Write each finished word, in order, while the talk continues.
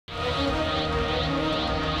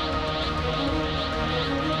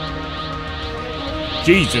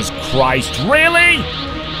Jesus Christ, really?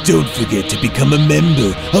 Don't forget to become a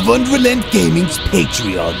member of UnrealEntGaming's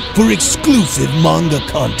Patreon for exclusive manga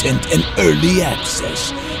content and early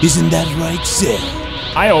access. Isn't that right, Seth?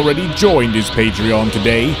 I already joined his Patreon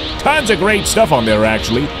today. Tons of great stuff on there,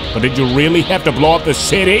 actually. But did you really have to blow up the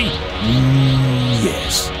city?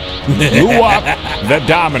 Yes. Blew up the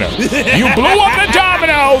dominoes. You blew up the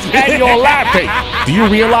dominoes and you're laughing. Do you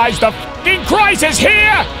realize the f***ing crisis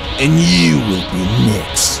here? And you will be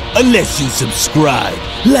next. Unless you subscribe,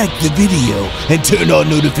 like the video, and turn on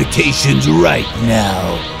notifications right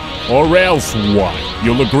now. Or else what?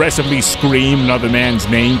 You'll aggressively scream another man's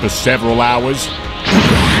name for several hours?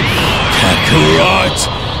 Kakarot!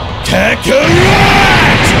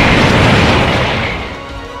 Kakarot!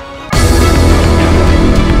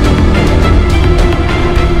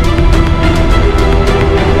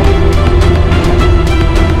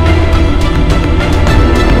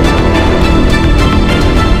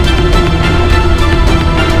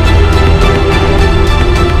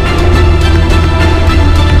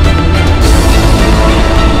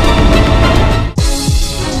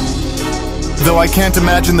 Though I can't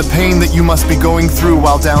imagine the pain that you must be going through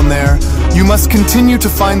while down there, you must continue to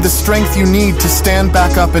find the strength you need to stand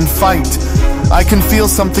back up and fight. I can feel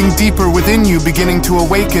something deeper within you beginning to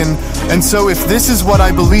awaken, and so if this is what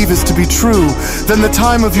I believe is to be true, then the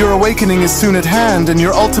time of your awakening is soon at hand and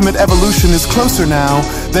your ultimate evolution is closer now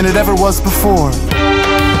than it ever was before.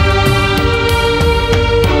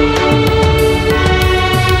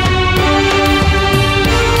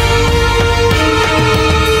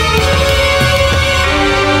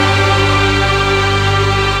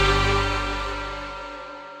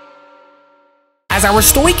 As our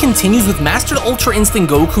story continues with Mastered Ultra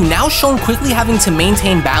Instinct Goku now shown quickly having to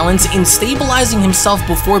maintain balance in stabilizing himself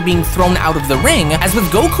before being thrown out of the ring, as with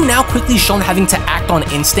Goku now quickly shown having to act on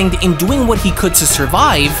instinct in doing what he could to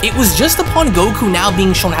survive, it was just upon Goku now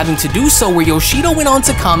being shown having to do so where Yoshido went on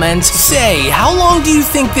to comment, "Say, how long do you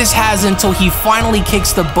think this has until he finally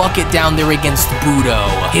kicks the bucket down there against Budo?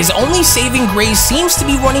 His only saving grace seems to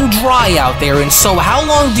be running dry out there, and so how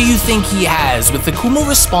long do you think he has?" With Akuma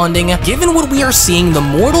responding, "Given what we are seeing, the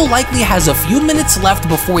mortal likely has a few minutes left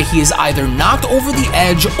before he is either knocked over the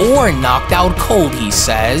edge or knocked out cold," he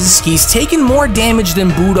says. He's taken more damage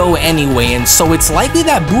than Budo anyway, and so it's likely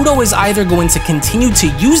that Budo is either going to continue to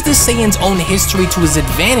use the Saiyan's own history to his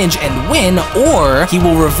advantage and win, or he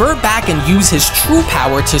will revert back and use his true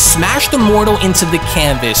power to smash the mortal into the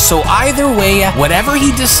canvas. So either way, whatever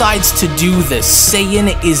he decides to do, the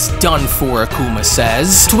Saiyan is done for, Akuma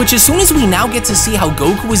says. To which as soon as we now get to see how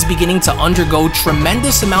Goku is beginning to undergo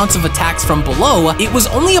tremendous amounts of attacks from below, it was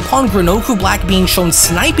only upon Granolah Black being shown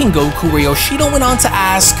sniping Goku where Yoshido went on to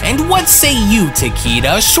ask, "And what say you,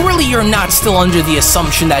 Takeda? Surely you're not still under the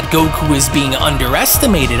assumption that Goku is being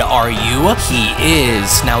underestimated, are you?" He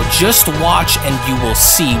is. Now just watch and you will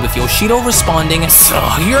see, with Yoshido responding, "So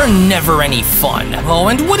you're never any fun. Oh,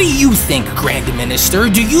 and what do you think, Grand Minister?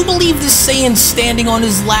 Do you believe this Saiyan's standing on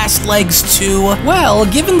his last legs too?" Well,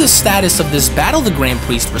 given the status of this battle, the Grand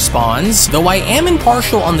Priest responds, "Though I am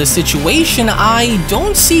impartial on the situation, I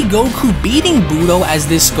don't see Goku beating Budo as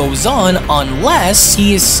this goes on unless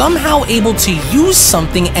he is somehow able to use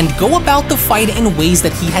something and go about the fight in ways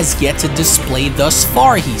that he has yet to display thus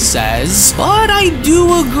far," he says. "But I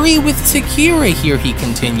do agree with Takira here," he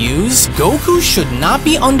continues. "Goku should not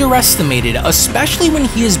be underestimated, especially when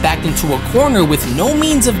he is backed into a corner with no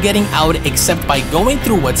means of getting out except by going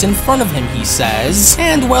through what's in front of him," he says.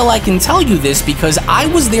 And well, I can tell you this because I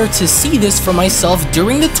was there to see this for myself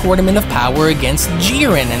during the Tournament of Power against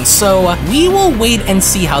Jiren, and so we will wait and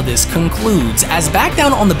see how this concludes. As back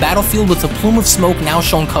down on the battlefield with a plume of smoke now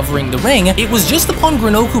shown covering the ring, it was just upon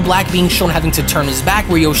Granolah Black being shown having to turn his back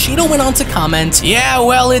where Yoshido went on to comment, "Yeah,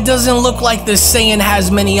 well, it doesn't look like the Saiyan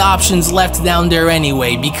has many options left down there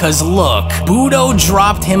anyway, because look, Budo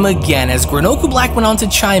dropped him again," as Granolah Black went on to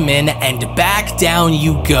chime in, "And back down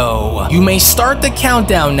you go. You may start the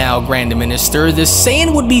countdown now, Grand Minister. The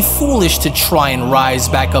Saiyan would be foolish to try and rise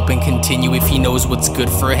back up and continue if he knows what's good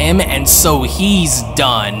for him, and so he's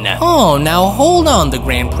done." "Oh, now hold on," the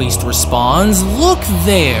Grand Priest responds. "Look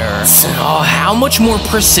there." "Oh, how much more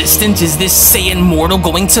persistent is this Saiyan mortal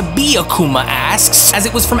going to be?" Akuma asks, as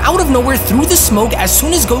it was from out of nowhere through the smoke. As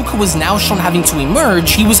soon as Goku was now shown having to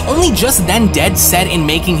emerge, he was only just then dead set in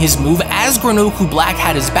making his move as Granolah Black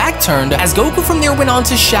had his back turned, as Goku from there went on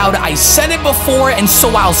to shout, "I said it before, and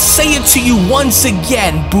so I'll say it to you once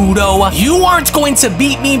again, Budo. You You aren't going to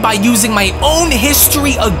beat me by using my own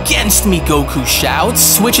history against me, Goku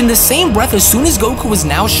shouts, which in the same breath, as soon as Goku is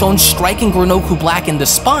now shown striking Granolah Black in the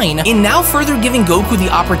spine, in now further giving Goku the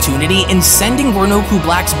opportunity in sending Granolah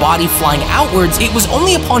Black's body flying outwards, it was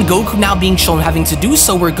only upon Goku now being shown having to do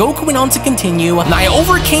so where Goku went on to continue, I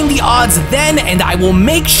overcame the odds then, and I will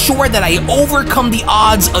make sure that I overcome the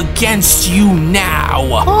odds against you now.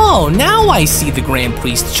 Oh, now I see, the Grand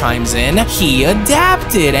Priest chimes in. He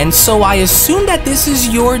adapted, and so I assume that this is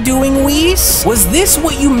your doing, Whis? Was this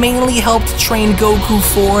what you mainly helped train Goku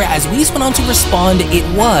for? As Whis went on to respond, it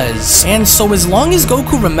was. And so as long as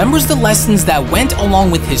Goku remembers the lessons that went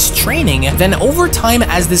along with his training, then over time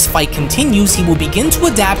as this fight continues, he will begin to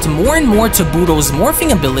adapt more and more to Budo's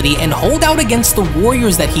morphing ability and hold out against the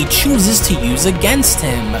warriors that he chooses to use against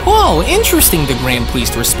him. Whoa, interesting, the Grand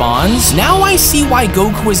Priest responds. Now I see why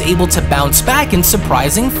Goku is able to bounce back in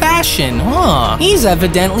surprising fashion, huh? He's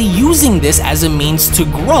evidently using this as a means to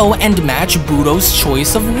grow and match Budo's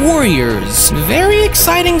choice of warriors. Very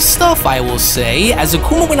exciting stuff, I will say, as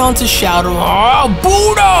Akuma went on to shout, "Oh,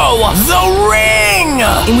 Budo! The ring!"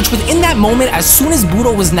 In which within that moment, as soon as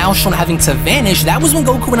Budo was now shown having to vanish, that was when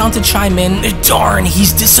Goku went on to chime in, "Darn,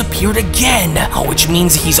 he's disappeared again," which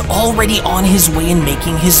means he's already on his way in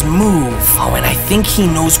making his move. Oh, and I think he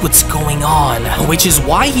knows what's going on, which is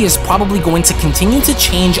why he is probably going to continue to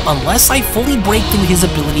change unless I fully break through his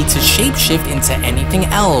ability to shapeshift into anything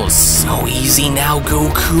else. Oh, easy now,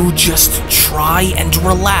 Goku, just try and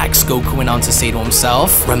relax, Goku went on to say to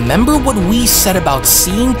himself. Remember what we said about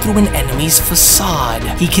seeing through an enemy's facade.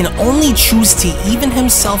 He can only choose to even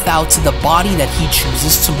himself out to the body that he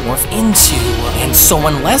chooses to morph into. And so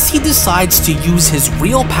unless he decides to use his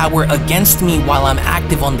real power against me while I'm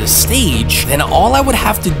active on the stage, then all I would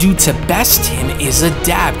have to do to best him is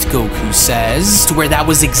adapt, Goku says. To where that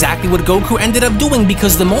was exactly what Goku ended up doing,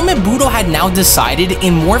 because the moment Budo had now decided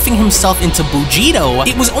in morphing himself into Vegito,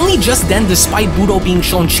 it was only just then, despite Budo being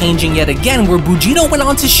shown changing yet again, where Vegito went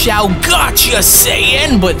on to shout, "Gotcha,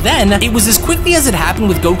 Saiyan!" But then, it was as quickly as it happened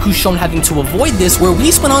with Goku shown having to avoid this, where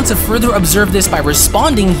Whis went on to further observe this by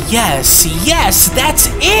responding, "Yes, yes, that's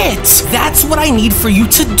it! That's what I need for you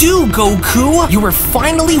to do, Goku! You are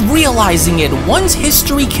finally realizing it. One's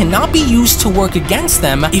history cannot be used to work against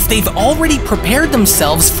them if they've already prepared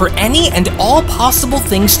themselves for any and all possible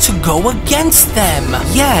things to go against them.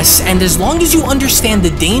 Yes, and as long as you understand the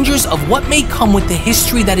dangers of what may come with the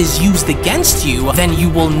history that is used against you, then you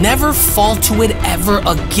will never fall to it ever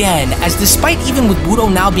again." As despite even with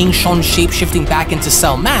Budo now being shown shapeshifting back into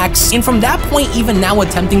Cell Max, and from that point even now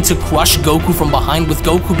attempting to crush Goku from behind with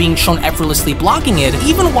Goku being shown effortlessly blocking it,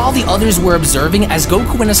 even while the others were observing as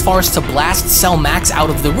Goku went as far as to blast Cell Max out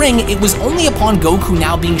of the ring, it was only upon Goku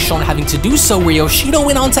now being shown having to do so where Yoshido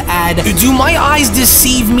went on to add, "Do my eyes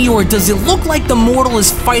deceive me, or does it look like the mortal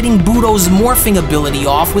is fighting Budo's morphing ability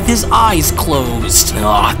off with his eyes closed?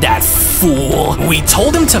 Ah, that fool. We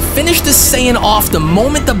told him to finish the Saiyan off the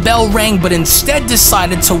moment the bell rang, but instead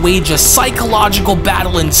decided to wage a psychological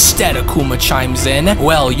battle instead," Akuma chimes in.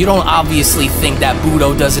 Well, you don't obviously think that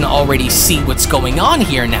Budo doesn't already see what's going on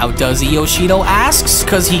here now, does he, Yoshido asks?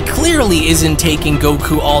 Cause he clearly isn't taking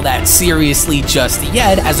Goku all that seriously just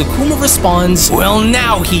yet, as Akuma responds, "Well,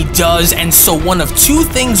 now he does, and so one of two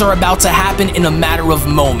things are about to happen in a matter of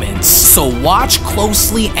moments. So watch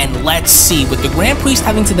closely and let's see," with the Grand Priest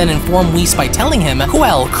having to then inform Whis by telling him,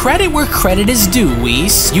 "Well, credit where credit is due,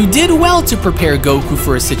 Whis. You did well to prepare Goku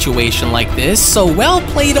for a situation like this, so well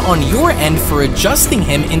played on your end for adjusting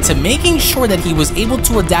him into making sure that he was able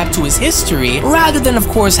to adapt to his history, rather than of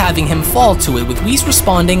course having him fall to it," with Whis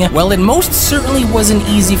responding, "Well, it most certainly wasn't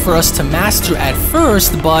easy for us to master at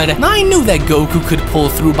first, but I knew that Goku could pull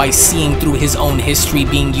through by seeing through his own history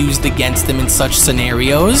being used against him in such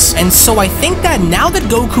scenarios. And so I think that now that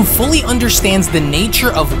Goku fully understands the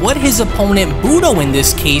nature of what his opponent Budo in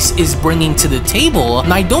this case is bringing to the table,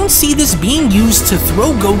 I don't see this being used to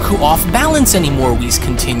throw Goku off balance anymore," Whis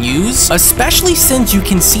continues, "especially since you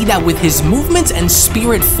can see that with his movements and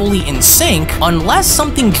spirit fully in sync, unless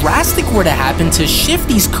something drastic were to happen to shift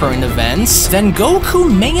these current events, then Goku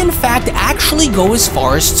may in fact actually go as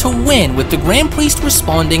far as to win," with the Grand Priest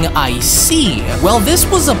responding, "I see. Well, this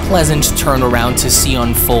was a pleasant turnaround to see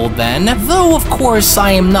unfold then. then, though of course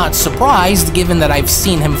I am not surprised given that I've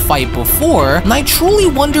seen him fight before, and I truly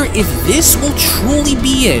wonder if this will truly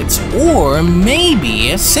be it, or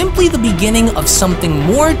maybe simply the beginning of something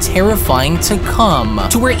more terrifying to come.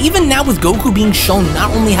 To where even now with Goku being shown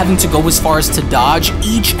not only having to go as far as to dodge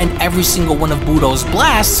each and every single one of Budo's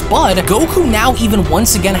blasts, but Goku now even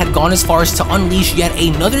once again had gone as far as to unleash yet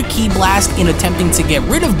another ki blast in attempting to get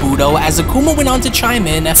rid of Budo, as Akuma went on to chime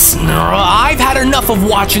in, "I've had enough of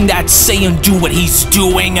watching that Saiyan do what he's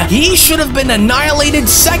doing. He should have been annihilated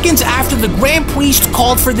seconds after the Grand Priest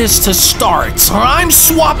called for this to start. I'm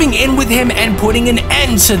swapping in with him and putting an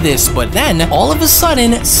end to this." But then, all of a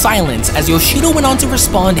sudden, silence, as Yoshido went on to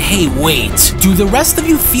respond, "Hey, wait. Do the rest of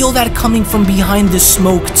you feel that coming from behind the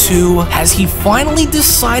smoke too?" Has he finally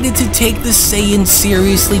decided to take the Saiyan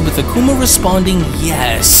seriously, with Akuma responding,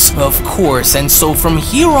 "Yes, of course." And so from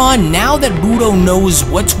here on, now that Budo knows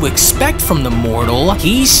what to expect from the mortal,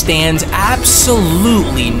 he stands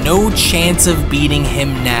absolutely no chance of beating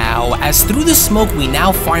him now, as through the smoke we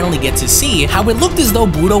now finally get to see how it looked as though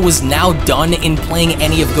Budo was now done in playing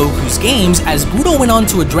any of Goku's games, as Budo went on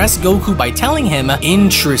to address Goku by telling him,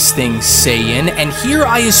 "Interesting, Saiyan, and here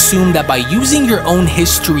I assume that by using your own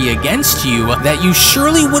history against you, that you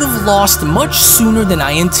surely would have lost much sooner than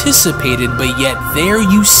I anticipated, but yet there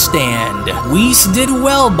you stand. Whis did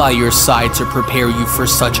well by your side to prepare you for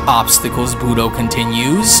such obstacles," Budo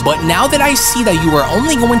continues, "but now that I see that you are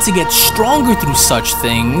only going to get stronger through such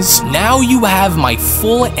things, now you have my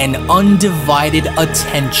full and undivided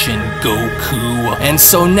attention, Goku. And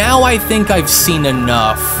so now I think I've seen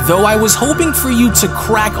enough. Though I was hoping for you to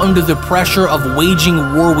crack under the pressure of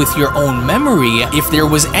waging war with your own memory, if there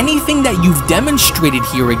was anything that you've demonstrated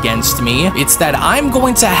here against me, it's that I'm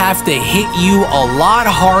going to have to hit you a lot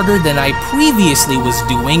harder than I previously was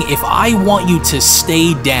doing if I want you to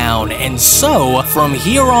stay down. And so, from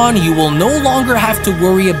here on, you will no longer have to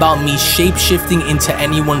worry about me shape-shifting into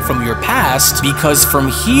anyone from your past, because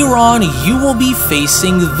from here on, you will be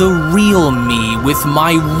facing the real me with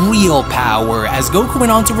my real power." As Goku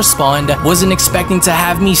went on to respond, "Wasn't expecting to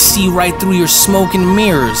have me see right through your smoke and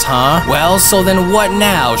mirrors, huh? Well, so then what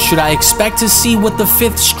now? Should I expect to see what the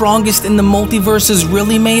 5th strongest in the multiverse is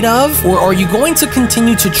really made of? Or are you going to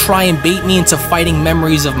continue to try and bait me into fighting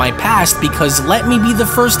memories of my past? Because let me be the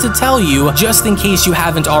first to tell you, just in case you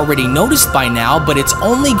haven't already noticed by now, but it's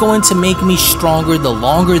only going to make me stronger the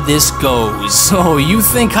longer this goes." "Oh, you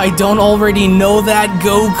think I don't already know that,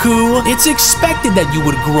 Goku? It's expected that you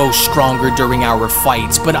would grow stronger during our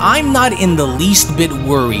fights, but I'm not in the least bit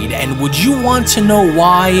worried, and would you want to know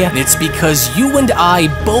why? It's because you and I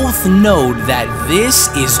both know that this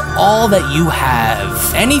is all that you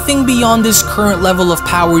have. Anything beyond this current level of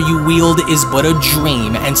power you wield is but a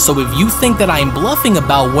dream, and so if you think that I'm bluffing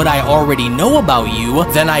about what I already know about you,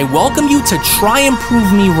 then I welcome you to try and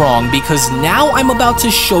prove me wrong, because now I'm about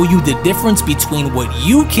to show you the difference between what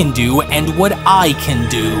you can do and what I can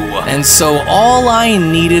do." And so all I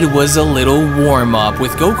needed was a little warm-up,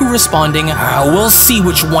 with Goku responding, "We'll see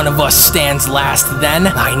which one of us stands last then.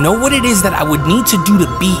 I know what it is that I would need to do to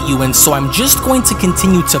beat you, and so I'm just going to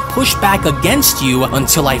continue to push back against you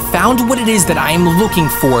until I found what it is that I am looking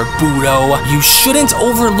for, Budo. You shouldn't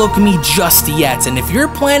overlook me just yet, and if you're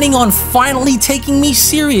planning on finally taking me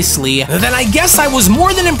seriously, then I guess I was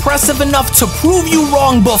more than impressive enough to prove you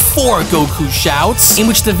wrong before," Goku shouts, in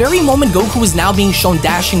which the very moment Goku is now being shown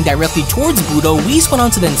dashing directly towards Budo, Whis went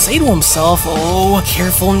on to then say to himself, "Oh,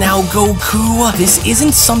 careful now, Goku. This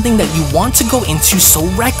isn't something that you want to go into so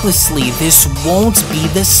recklessly. This won't be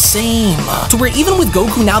the same." To where even with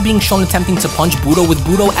Goku now being shown attempting to punch Budo, with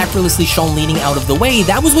Budo effortlessly shown leading out of the way,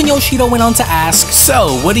 that was when Yoshido went on to ask,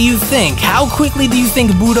 "So, what do you think? How quickly do you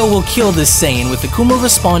think Budo will kill this Saiyan?" With Akuma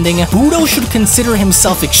responding, "Budo should consider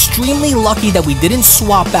himself extremely lucky that we didn't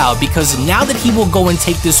swap out, because now that he will go and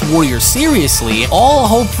take this warrior seriously, all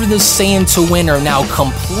hope for this Saiyan to win are now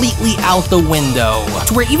completely out the window."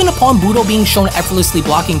 To where even upon Budo being shown effortlessly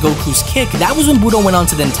blocking Goku's kick, that was when Budo went on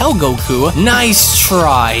to then tell Goku, "Nice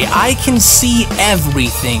try. I can see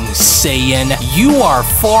everything, Saiyan. You are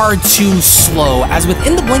far too slow." As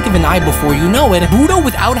within the blink of an eye before you know it, Budo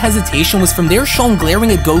without hesitation was from there shown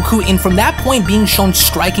glaring at Goku, and from that point being shown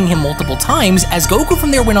striking him multiple times, as Goku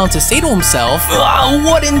from there went on to say to himself,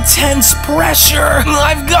 "What intense pressure.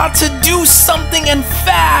 I've got to do something and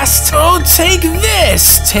fast. Oh, take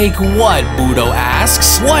this." "Take what?" Budo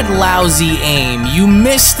asks. "What lousy aim. You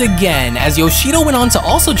missed again." As Yoshido went on to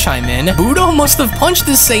also chime in, "Budo must have punched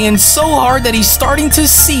this Saiyan so hard that he's starting to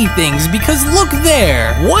see things, because look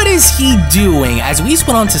there. What is he doing?" As Whis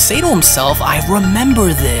went on to say to himself, "I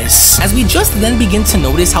remember this." As we just then begin to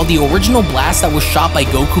notice how the original blast that was was shot by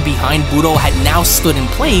Goku behind Budo had now stood in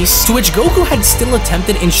place, to which Goku had still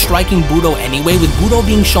attempted in striking Budo anyway, with Budo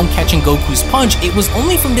being shown catching Goku's punch. It was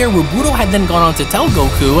only from there where Budo had then gone on to tell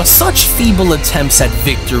Goku, "Such feeble attempts at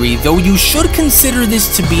victory, though you should consider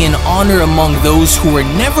this to be an honor among those who were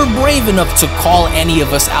never brave enough to call any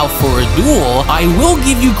of us out for a duel. I will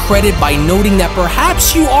give you credit by noting that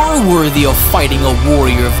perhaps you are worthy of fighting a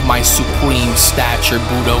warrior of my supreme stature,"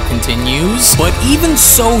 Budo continues. "But even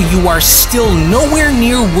so, you are still nowhere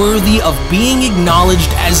near worthy of being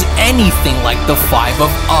acknowledged as anything like the five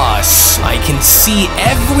of us. I can see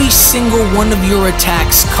every single one of your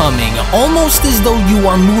attacks coming, almost as though you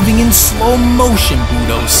are moving in slow motion,"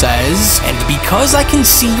 Budo says. "And because I can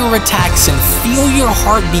see your attacks and feel your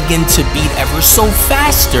heart begin to beat ever so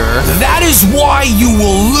faster, that is why you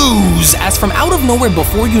will lose." As from out of nowhere,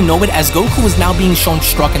 before you know it, as Goku was now being shown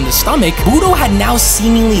struck in the stomach, Budo had now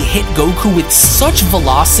seemingly hit Goku with such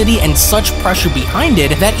velocity and such pressure behind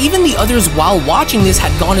it that even the others while watching this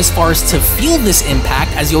had gone as far as to feel this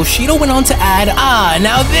impact, as Yoshido went on to add, "Ah,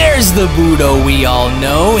 now there's the Budo we all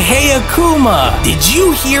know. Hey Akuma, did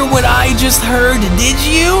you hear what I just heard? Did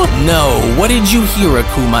you?" "No, what did you hear?"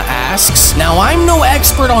 Akuma asks. "Now I'm no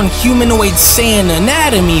expert on humanoid Saiyan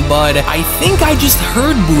anatomy, but I think I just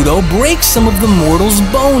heard Budo break some of the mortal's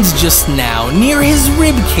bones just now, near his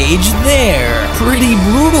ribcage there. Pretty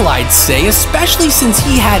brutal, I'd say, especially since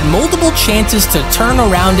he had multiple chances to turn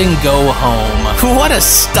around and go home. What a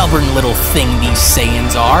stubborn little thing these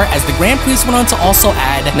Saiyans are," as the Grand Priest went on to also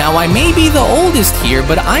add, "Now I may be the oldest here,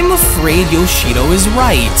 but I'm afraid Yoshido is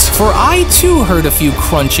right. For I too heard a few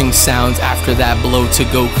crunching sounds after that blow to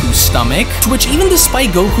Goku's stomach," to which even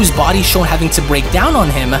despite Goku's body shown having to break down on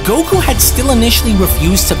him, Goku had still initially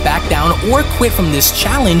refused to back down or quit from this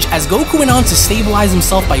challenge, as Goku went on to stabilize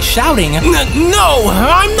himself by shouting, "No,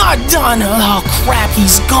 I'm not done. Oh crap,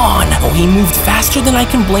 he's gone. Oh, he moved faster than I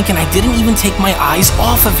can blink and I didn't even take my eyes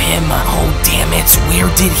off of him. Oh damn it, where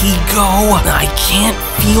did he go? I can't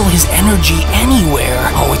feel his energy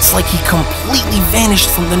anywhere. Oh, it's like he completely vanished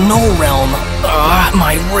from the No Realm.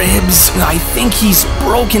 My ribs. I think he's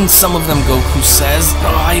broken some of them," Goku says.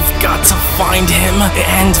 "I've got to find him,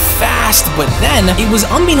 and fast." But then, it was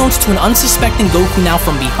unbeknownst to an unsuspecting Goku now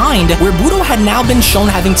from behind, where Budo had now been shown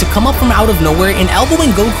having to come up from out of nowhere and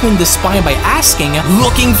elbowing Goku in the spine by asking,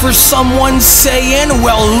 "Looking for someone, Saiyan?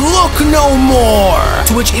 Well, look no more!"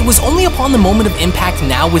 To which it was only upon the moment of impact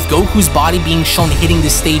now, with Goku's body being shown hitting the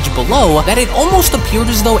stage below, that it almost appeared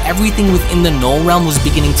as though everything within the Null Realm was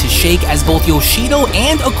beginning to shake, as both Yoshido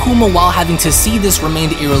and Akuma, while having to see this,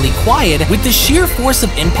 remained eerily quiet, with the sheer force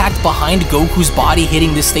of impact behind Goku's body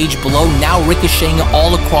hitting the stage below now ricocheting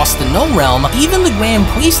all across the No Realm. Even the Grand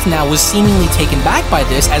Priest now was seemingly taken back by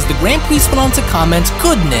this, as the Grand Priest went on to comment,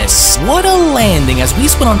 "Goodness, what a landing," as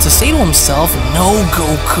Whis went on to say to himself, "No,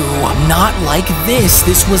 Goku, not like this.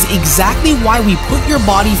 This was exactly why we put your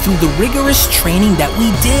body through the rigorous training that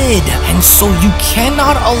we did. And so you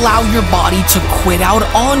cannot allow your body to quit out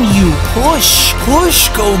on you. Push, push,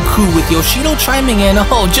 Goku," with Yoshido chiming in,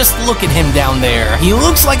 "Oh, just look at him down there. He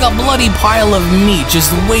looks like a bloody pile of meat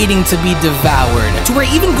just waiting to be devoured." To where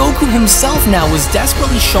even Goku himself now was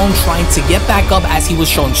desperately shown trying to get back up, as he was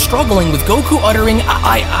shown struggling, with Goku uttering,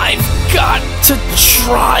 I've got to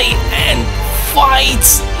try and fight.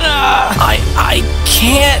 I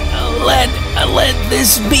can't let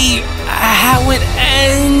this be how it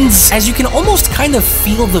ends." As you can almost kind of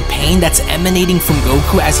feel the pain that's emanating from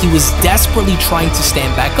Goku as he was desperately trying to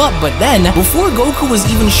stand back up, but then, before Goku was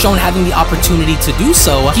even shown having the opportunity to do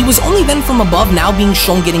so, he was only then from above now being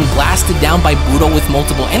shown getting blasted down by Budo with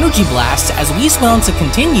multiple energy blasts, as Whis went on to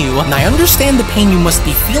continue, "And I understand the pain you must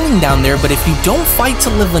be feeling down there, but if you don't fight to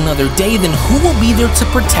live another day, then who will be there to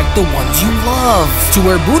protect the ones you love?" To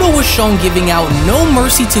where Budo was shown giving out no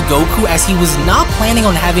mercy to Goku, as he was not planning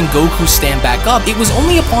on having Goku stand back up. It was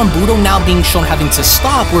only upon Budo now being shown having to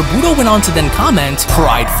stop, where Budo went on to then comment,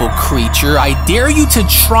 "Prideful creature, I dare you to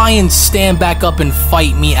try and stand back up and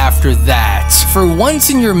fight me after that. For once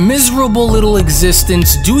in your miserable little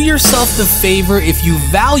existence, do yourself the favor, if you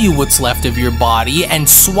value what's left of your body, and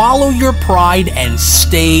swallow your pride and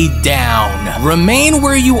stay down. Remain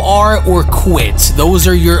where you are or quit. Those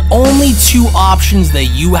are your only two options that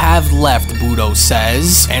you have left," Budo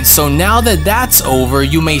says. "And so now that that's over,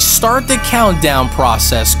 you may start the countdown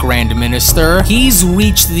process, Grand Minister. He's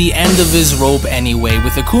reached the end of his rope anyway,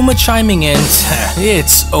 with Akuma chiming in.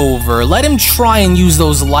 It's over. Let him try and use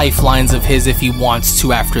those lifelines of his if he wants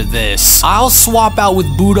to after this. I'll swap out with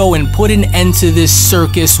Budo and put an end to this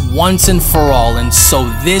circus once and for all, and so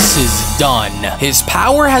this is done. His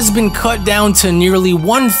power has been cut down to nearly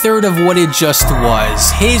 1/3 of what it just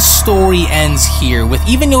was. His story ends here, with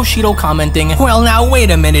even Yoshido commenting, well now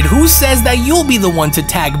wait a minute, who says that you'll be the one to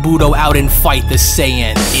tag Budo out and fight the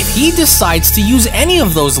Saiyan? If he decides to use any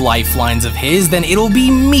of those lifelines of his, then it'll be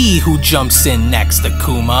me who jumps in next,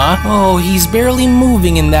 Akuma. Oh, he's barely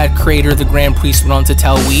moving in that crater, the Grand Priest went on to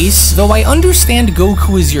tell Whis. Though I understand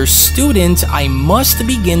Goku is your student, I must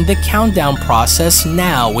begin the countdown process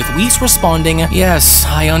now, with Whis responding, yes,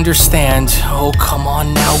 I understand. Oh, come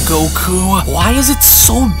on now, Goku. Why is it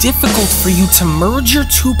so difficult for you to merge your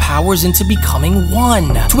two powers into becoming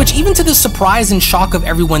one? To which, even to the surprise and shock of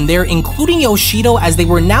everyone there, including Yoshido, as they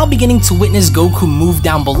were now beginning to witness Goku move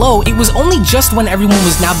down below, it was only just when everyone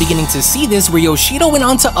was now beginning to see this where Yoshido went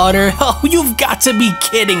on to utter, oh, you've got to be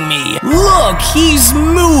kidding me. Look, he's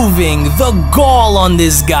moving. The gall on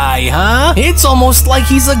this guy, huh? It's almost like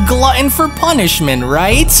he's a glutton for punishment,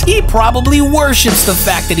 right? He probably worships the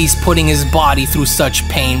fact that he's putting his body through such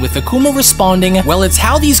pain, with Akuma responding, well, it's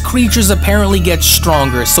how these creatures apparently get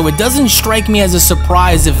stronger, so it doesn't strike me as a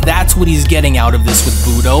surprise if that's what he's getting out of this with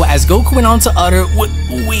Budo, as Goku went on to utter,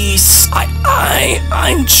 Whis,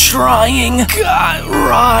 I'm trying. God,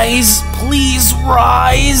 rise. Please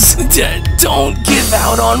rise. Don't give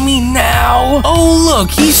out on me now. Oh,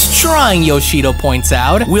 look, he's trying, Yoshido points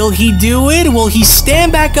out. Will he do it? Will he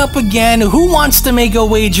stand back up again? Who wants to make a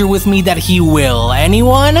wager with me that he will?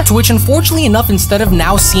 Anyone? To which, unfortunately enough, instead of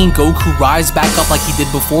now seeing Goku rise back up like he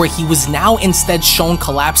did before, he was now instead shown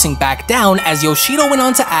collapsing back down, as Yoshido went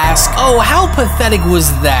on to ask, oh, how pathetic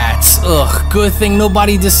was that? Ugh, good thing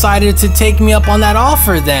nobody decided to take me up on that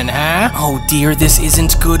offer then, huh? Oh dear, this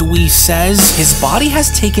isn't good, Whis says. His body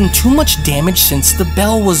has taken too much damage since the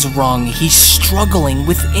bell was rung. He's struggling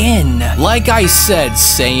within. Like I said,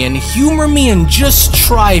 Saiyan, humor me and just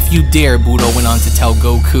try if you dare, Budo went on to tell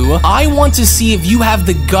Goku. I want to see if you have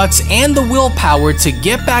the guts and the willpower to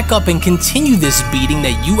get back up and continue this beating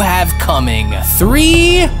that you have coming.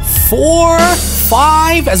 3, 4,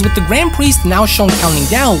 5, as with the Grand Priest now shown counting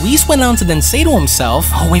down, Whis went on to then say to himself,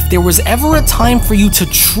 oh, if there was ever a time for you to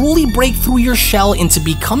truly break through your shell into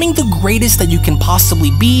becoming the greatest that you can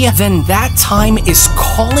possibly be, then that time is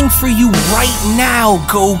calling for you right now,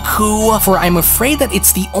 Goku. For I'm afraid that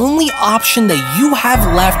it's the only option that you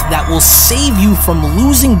have left that will save you from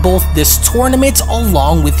losing both this tournament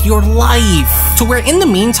along with your life. To where in the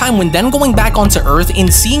meantime, when then going back onto Earth, in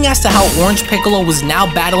seeing as to how Orange Piccolo was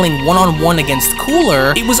now battling one-on-one against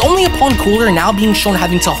Cooler, it was only upon Cooler now being shown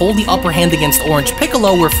having to hold the upper hand against Orange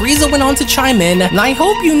Piccolo where Frieza went on to chime in, and I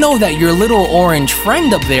hope you know that your little orange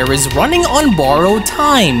friend up there is running on borrowed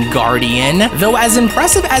time, Guardian. Though as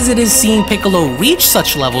impressive as it is seeing Piccolo reach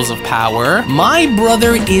such levels of power, my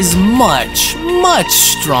brother is much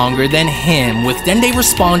stronger than him, with Dende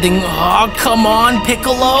responding, oh, come on,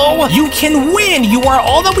 Piccolo. You can win. You are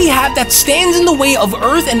all that we have that stands in the way of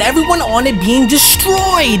Earth and everyone on it being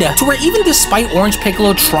destroyed. To where even despite Orange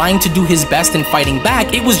Piccolo trying to do his best in fighting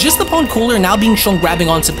back, it was just upon Cooler now being shown grabbing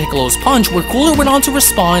onto Piccolo's punch where Cooler went on to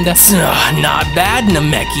respond, not bad,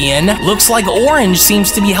 Namekian. Looks like Orange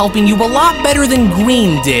seems to be helping you a lot better than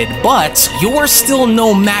Green did, but you're still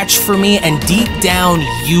no match for me, and deep down,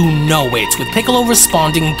 you know it, with Piccolo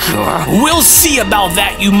responding, we'll see about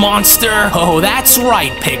that, you monster. Oh, that's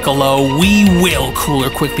right, Piccolo, we will, Cooler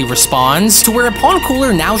quickly responds, to where upon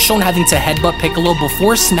Cooler now shown having to headbutt Piccolo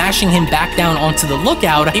before smashing him back down onto the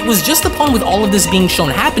lookout, it was just upon with all of this being shown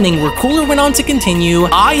happening where Cooler went on to continue,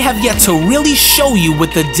 I have yet to really show you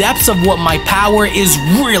with the depths of what my power is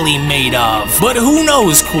really made of. But who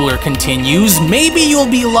knows, Cooler continues, maybe you'll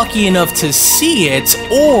be lucky enough to see it,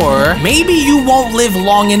 or maybe you won't live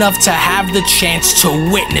long enough to have the chance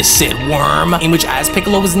to witness it, worm. In which, as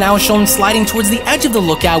Piccolo was now shown sliding towards the edge of the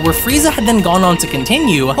lookout where Frieza had then gone on to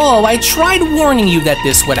continue, oh, I tried warning you that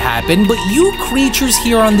this would happen, but you creatures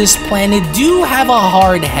here on this planet do have a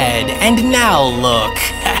hard head, and now look.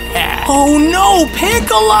 Oh no,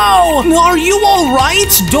 Piccolo! Are you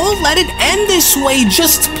alright? Don't let it end this way,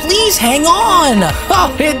 just please hang on!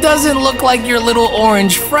 Oh, it doesn't look like your little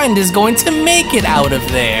orange friend is going to make it out of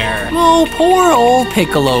there. Oh, poor old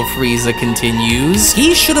Piccolo, Frieza continues.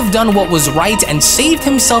 He should have done what was right and saved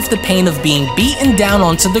himself the pain of being beaten down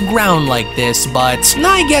onto the ground like this, but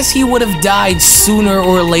I guess he would have died sooner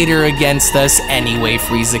or later against us anyway,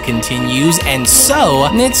 Frieza continues, and so,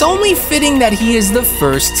 it's only fitting that he is the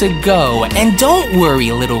first to go. go. And don't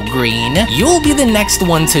worry, little green. You'll be the next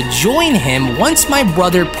one to join him once my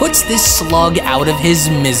brother puts this slug out of his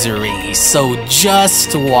misery. So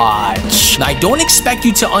just watch. I don't expect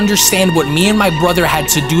you to understand what me and my brother had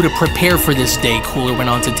to do to prepare for this day, Cooler went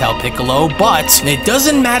on to tell Piccolo, but it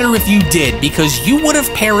doesn't matter if you did, because you would have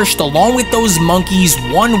perished along with those monkeys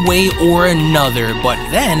one way or another. But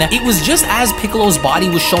then, it was just as Piccolo's body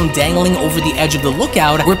was shown dangling over the edge of the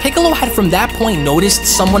lookout, where Piccolo had from that point noticed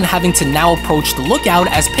someone having to now approach the lookout,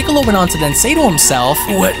 as Piccolo went on to then say to himself,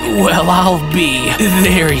 well, I'll be.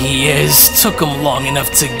 There he is. Took him long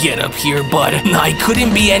enough to get up here, but I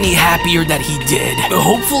couldn't be any happier that he did.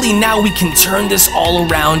 Hopefully now we can turn this all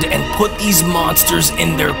around and put these monsters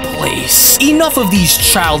in their place. Enough of these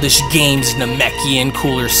childish games, Namekian,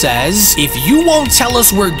 Cooler says. If you won't tell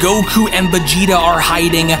us where Goku and Vegeta are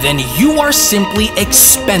hiding, then you are simply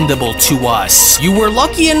expendable to us. You were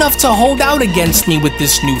lucky enough to hold out against me with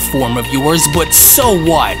this new form of yours, but so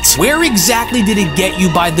what? Where exactly did it get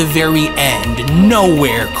you by the very end?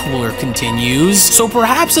 Nowhere, Cooler continues. So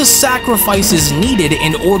perhaps a sacrifice is needed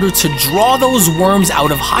in order to draw those worms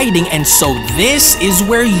out of hiding, and so this is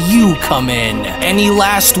where you come in. Any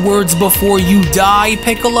last words before you die,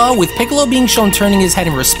 Piccolo? With Piccolo being shown turning his head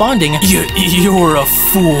and responding, You're a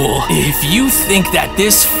fool. If you think that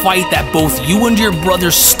this fight that both you and your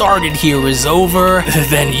brother started here is over,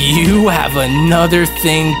 then you have another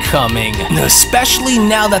thing coming. Especially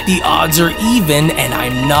now that the odds are even and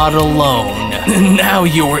I'm not alone. Now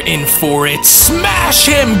you're in for it. Smash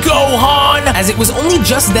him, Gohan! As it was only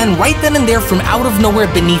just then, right then and there from out of nowhere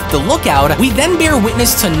beneath the lookout, we then bear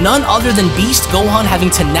witness to none other than Beast Gohan having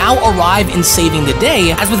to now arrive in saving the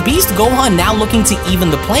day. As with Beast Gohan now looking to even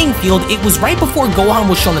the playing field, it was right before Gohan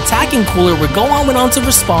was shown attacking Cooler where Gohan went on to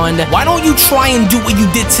respond, why don't you try and do what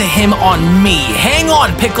you did to him on me? Hang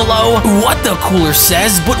on, Piccolo! What the Cooler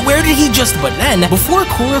says, but where did he just... But then, before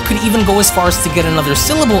Cooler could even go as far as to get another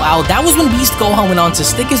syllable out, that was when Beast Gohan went on to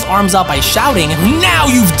stick his arms out by shouting, now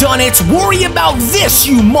you've done it! Worry about this,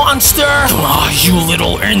 you monster! You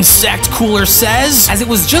little insect, Cooler says. As it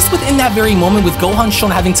was just within that very moment with Gohan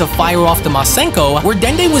shown having to fire off the Masenko, where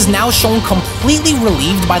Dende was now shown completely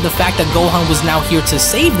relieved by the fact that Gohan was now here to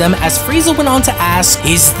save them, as Frieza went on to ask,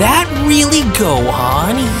 is that really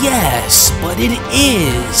Gohan? Yes, but it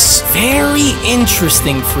is. Very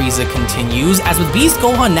interesting, Frieza continues, as with Beast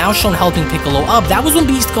Gohan now shown helping Piccolo up, that was when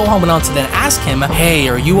Beast Gohan went on to then ask him, hey,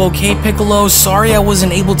 are you okay, Piccolo? Sorry I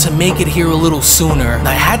wasn't able to make it here a little sooner.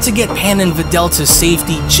 I had to get Pan and Videl to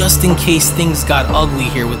safety just in case things got ugly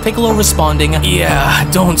here, with Piccolo responding, yeah,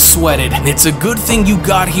 don't sweat it. It's a good thing you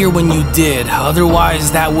got here when you did,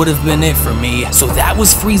 otherwise that would have been it for me. So that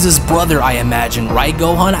was Frieza's brother, I imagine, right?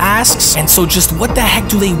 Gohan asks. And so just what the heck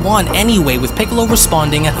do they want anyway, with Piccolo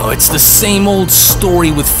responding, oh, it's the same old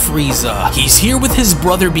story with Frieza. He's here with his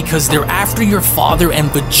brother because they're after your father and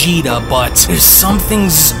Vegeta, but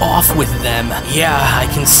something's off with them. Yeah,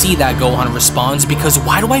 I can see that, Gohan responds, because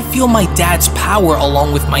why do I feel my dad's power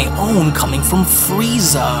along with my own coming from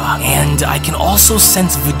Frieza? And I can also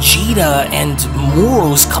sense Vegeta and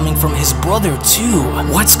Moro's coming from his brother too.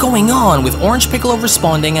 What's going on? With Orange Piccolo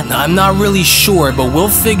responding, I'm not really sure, but we'll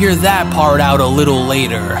figure that part out a little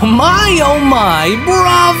later. My oh my,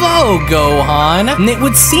 bravo, Gohan! And it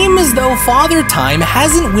would seem as though Father Time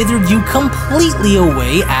hasn't withered you completely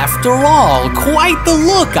away after all. Quite the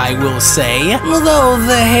look, I will say. Though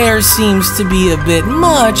the hair seems to be a bit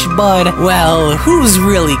much, but, well, who's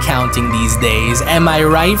really counting these days? Am I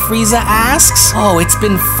right, Frieza asks? Oh, it's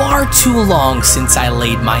been far too long since I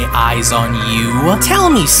laid my eyes on you. Tell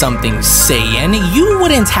me something, Saiyan. You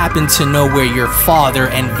wouldn't happen to know where your father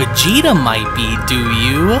and Vegeta might be, do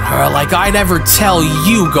you? Like I'd ever tell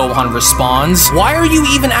you, Gohan responds. Why are you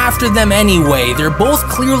even after them anyway? They're both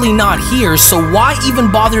clearly not here, so why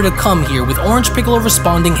even bother to come here? With Orange Piccolo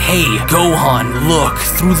responding, hey, Gohan, look,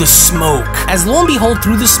 through the smoke. As lo and behold,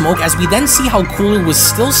 through the smoke, as we then see how Cooler was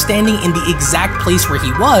still standing in the exact place where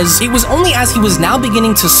he was, it was only as he was now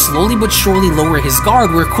beginning to slowly but surely lower his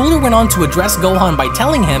guard where Cooler went on to address Gohan by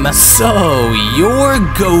telling him, so, you're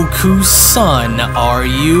Goku's son, are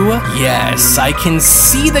you? Yes, I can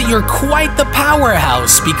see that you're quite the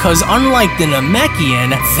powerhouse, because unlike the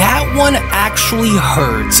Namekian, that one actually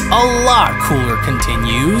hurts a lot, Cooler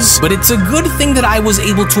continues. But it's a good thing that I was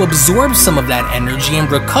able to absorb some of that energy and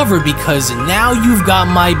recover, because now you've got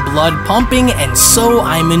my blood pumping, and so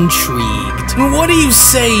I'm intrigued. What do you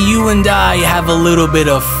say you and I have a little bit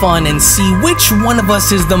of fun and see which one of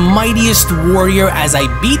us is the mightiest warrior as I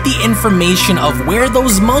beat the information of where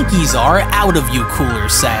those monkeys are out of you, Cooler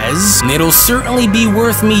says. It'll certainly be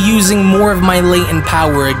worth me using more of my latent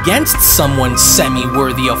power against someone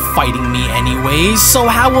semi-worthy of fighting me anyways, so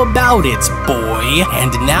how about it, boy?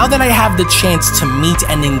 And now that I have the chance to meet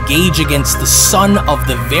and engage against the son of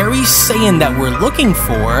the very Saiyan that we're looking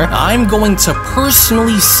for, I'm going to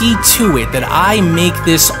personally see to it that I make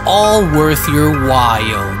this all worth your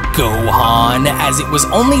while, Gohan, as it was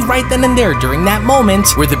only right then and there during that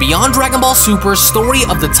moment where the Beyond Dragon Ball Super story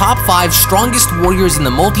of the top 5 strongest warriors in the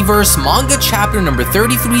multiverse manga chapter number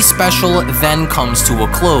 33 special then comes to a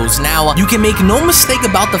close. Now, you can make no mistake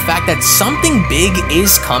about the fact that something big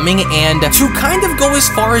is coming, and to kind of go as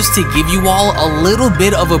far as to give you all a little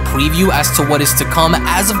bit of a preview as to what is to come,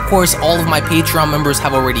 as of course all of my Patreon members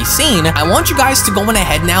have already seen, I want you guys to go on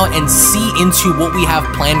ahead now and see into what we have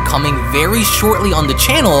planned coming very shortly on the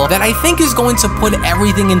channel that I think is going to put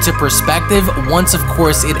everything into perspective once of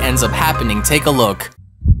course it ends up happening. Take a look.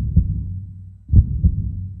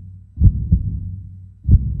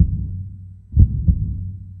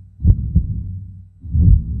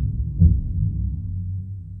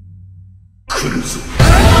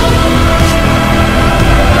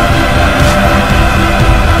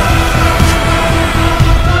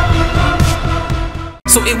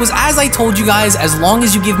 So it was as I told you guys, as long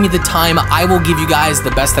as you give me the time, I will give you guys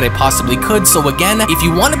the best that I possibly could. So again, if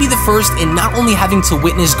you want to be the first in not only having to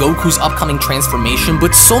witness Goku's upcoming transformation,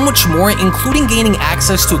 but so much more, including gaining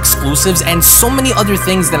access to exclusives and so many other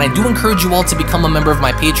things, then I do encourage you all to become a member of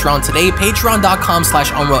my Patreon today,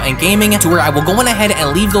 patreon.com/UnrealEntGaming, to where I will go on ahead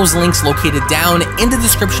and leave those links located down in the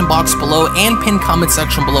description box below and pinned comment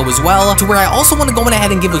section below as well, to where I also want to go on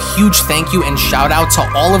ahead and give a huge thank you and shout out to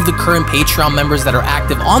all of the current Patreon members that are active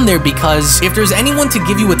on there, because if there's anyone to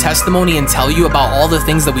give you a testimony and tell you about all the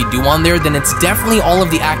things that we do on there, then it's definitely all of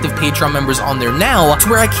the active Patreon members on there now, to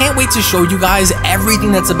where I can't wait to show you guys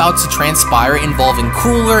everything that's about to transpire involving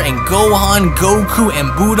Cooler and Gohan, Goku, and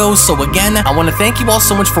Budo. So again, I want to thank you all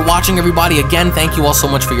so much for watching, everybody. Again, thank you all so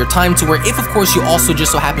much for your time, to where if of course you also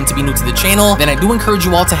just so happen to be new to the channel, then I do encourage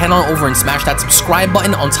you all to head on over and smash that subscribe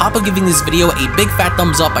button, on top of giving this video a big fat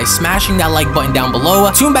thumbs up by smashing that like button down below.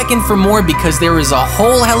 Tune back in for more, because there is a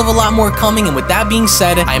whole hell of a lot more coming, and with that being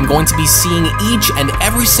said, I am going to be seeing each and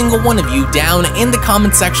every single one of you down in the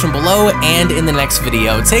comment section below and in the next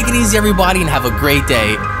video. Take it easy, everybody, and have a great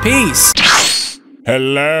day. Peace.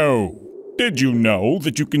 Hello. Did you know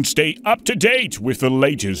that you can stay up to date with the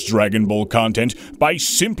latest Dragon Ball content by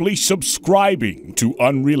simply subscribing to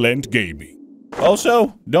UnrealEntGaming?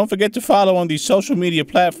 Also, don't forget to follow on these social media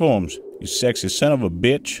platforms, you sexy son of a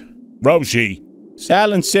bitch. Roshi.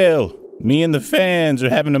 Silent Cell. Me and the fans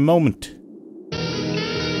are having a moment.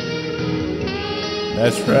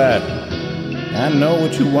 That's right. I know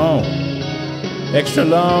what you want. Extra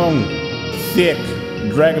long, thick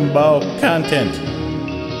Dragon Ball content.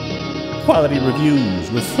 Quality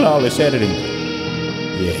reviews with flawless editing.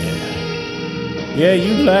 Yeah,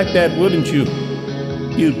 you like that, wouldn't you?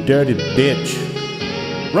 You dirty bitch.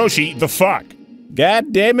 Roshi, the fuck?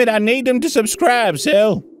 God damn it, I need them to subscribe,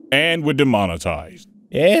 Cell. And we're demonetized.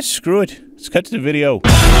 Yeah, screw it. Let's cut to the video.